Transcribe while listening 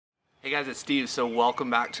Hey guys, it's Steve. So welcome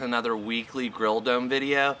back to another weekly Grill Dome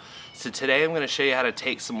video. So today I'm going to show you how to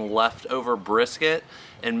take some leftover brisket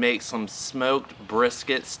and make some smoked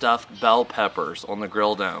brisket stuffed bell peppers on the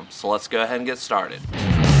Grill Dome. So let's go ahead and get started.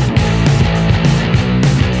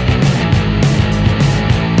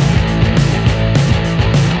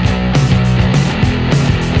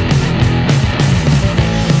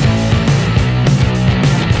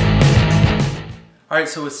 Alright,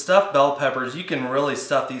 so with stuffed bell peppers, you can really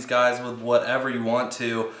stuff these guys with whatever you want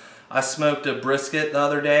to. I smoked a brisket the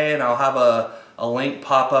other day, and I'll have a link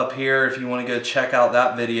pop up here if you want to go check out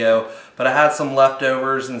that video. But I had some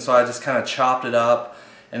leftovers, and so I just kind of chopped it up.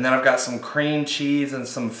 And then I've got some cream cheese and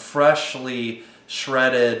some freshly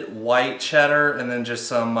shredded white cheddar, and then just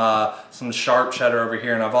some sharp cheddar over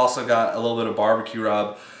here. And I've also got a little bit of barbecue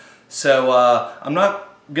rub. So I'm not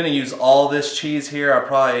going to use all this cheese here. I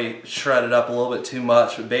probably shredded up a little bit too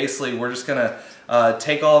much, but basically we're just going to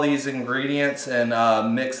take all these ingredients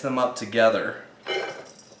and mix them up together.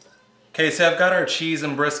 Okay, so I've got our cheese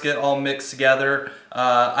and brisket all mixed together.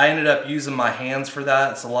 I ended up using my hands for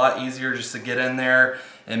that. It's a lot easier just to get in there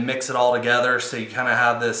and mix it all together, so you kind of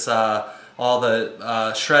have this all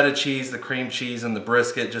the shredded cheese, the cream cheese, and the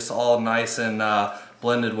brisket just all nice and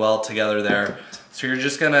blended well together there. So you're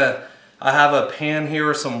just going to I have a pan here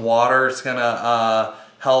with some water. It's gonna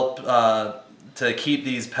help to keep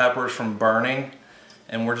these peppers from burning.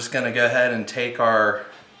 And we're just gonna go ahead and take our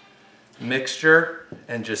mixture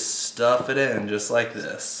and just stuff it in just like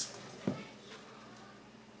this.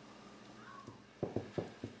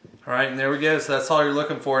 Alright, and there we go. So that's all you're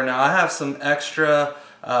looking for. Now I have some extra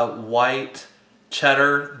white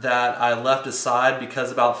cheddar that I left aside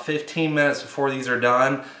because about 15 minutes before these are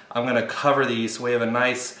done, I'm gonna cover these so we have a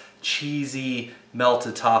nice cheesy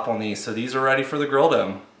melted top on these. So these are ready for the Grill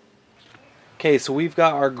Dome. Okay, so we've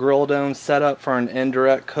got our Grill Dome set up for an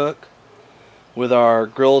indirect cook with our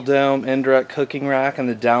Grill Dome indirect cooking rack in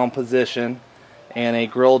the down position and a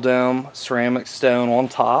Grill Dome ceramic stone on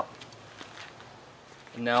top.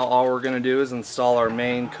 Now all we're going to do is install our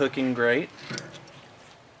main cooking grate,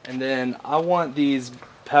 and then I want these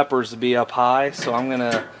peppers to be up high, so I'm going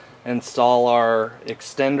to install our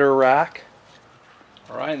extender rack.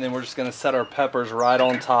 Alright, and then we're just going to set our peppers right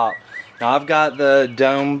on top. Now I've got the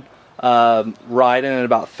dome right in at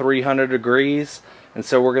about 300 degrees, and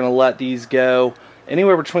so we're going to let these go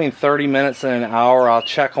anywhere between 30 minutes and an hour. I'll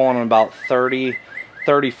check on in about 40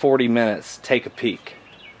 minutes, take a peek.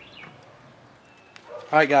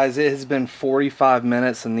 Alright guys, it has been 45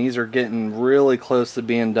 minutes and these are getting really close to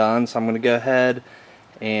being done, so I'm going to go ahead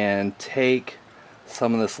and take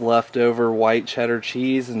some of this leftover white cheddar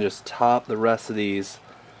cheese and just top the rest of these.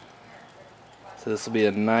 So this will be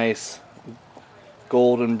a nice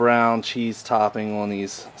golden brown cheese topping on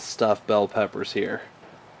these stuffed bell peppers here.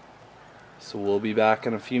 So we'll be back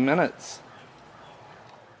in a few minutes.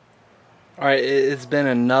 Alright, it's been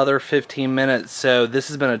another 15 minutes, so this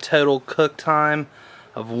has been a total cook time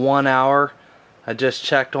of 1 hour. I just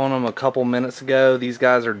checked on them a couple minutes ago. These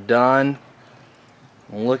guys are done.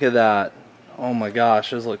 Look at that. Oh my gosh,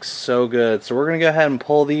 those look so good. So we're going to go ahead and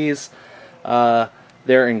pull these.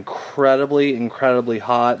 They're incredibly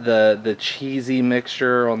hot. The cheesy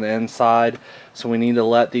mixture on the inside. So we need to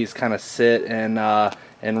let these kind of sit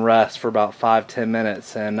and rest for about 5-10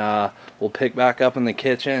 minutes. And we'll pick back up in the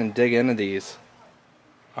kitchen and dig into these.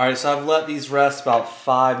 Alright, so I've let these rest about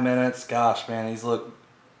 5 minutes. Gosh, man, these look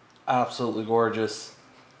absolutely gorgeous.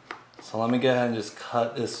 So let me go ahead and just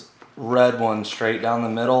cut this red one straight down the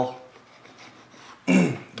middle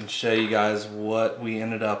and show you guys what we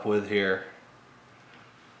ended up with here.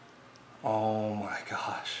 Oh my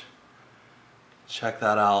gosh, check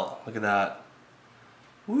that out. Look at that.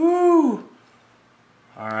 Woo!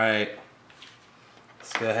 Alright,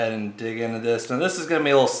 let's go ahead and dig into this. Now this is going to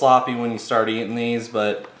be a little sloppy when you start eating these,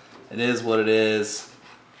 but it is what it is.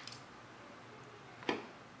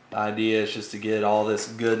 The idea is just to get all this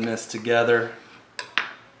goodness together.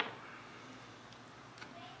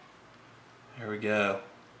 Here we go.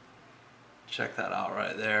 Check that out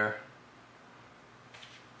right there.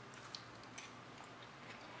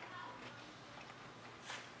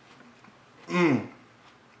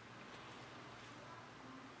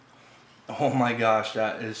 Oh my gosh,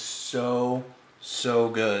 that is so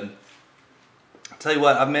good. I'll tell you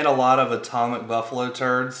what, I've made a lot of atomic buffalo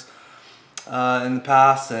turds in the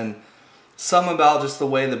past, and some about just the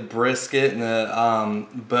way the brisket and the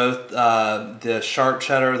both the sharp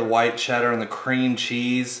cheddar, the white cheddar, and the cream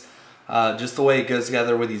cheese, just the way it goes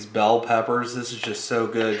together with these bell peppers. This is just so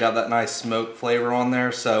good. Got that nice smoke flavor on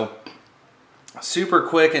there. So super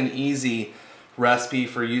quick and easy recipe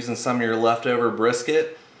for using some of your leftover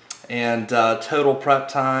brisket. and total prep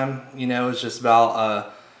time, you know, is just about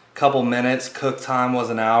a couple minutes. Cook time was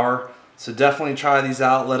an hour. So definitely try these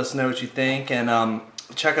out. Let us know what you think, and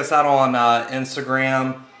check us out on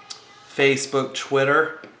Instagram, Facebook,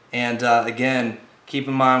 Twitter, and again, keep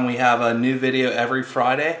in mind we have a new video every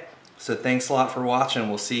Friday. So thanks a lot for watching.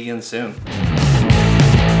 We'll see you again soon.